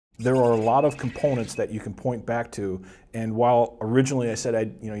there are a lot of components that you can point back to. And while originally I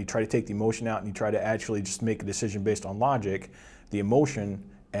said, you try to take the emotion out and you try to actually just make a decision based on logic, the emotion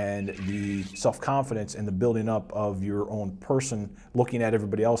and the self-confidence and the building up of your own person, looking at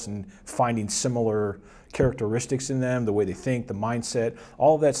everybody else and finding similar characteristics in them, the way they think, the mindset,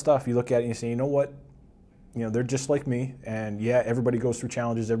 all of that stuff, you look at it and you say, you know what? They're just like me, and yeah, everybody goes through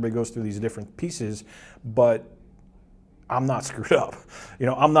challenges, everybody goes through these different pieces, but I'm not screwed up.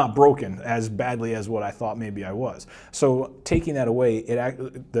 I'm not broken as badly as what I thought maybe I was. So taking that away,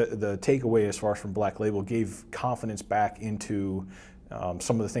 the takeaway as far as from Black Label gave confidence back into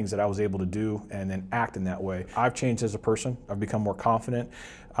some of the things that I was able to do and then act in that way. I've changed as a person. I've become more confident.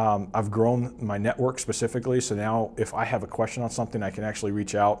 I've grown my network specifically, so now if I have a question on something, I can actually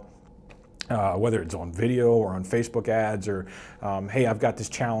reach out. Whether it's on video or on Facebook ads, or hey, I've got this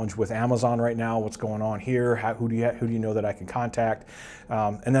challenge with Amazon right now. What's going on here? Who do you know that I can contact?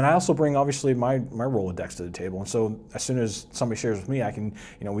 And then I also bring obviously my Rolodex to the table. And so as soon as somebody shares with me, I can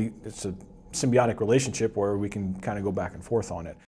it's a symbiotic relationship where we can kind of go back and forth on it.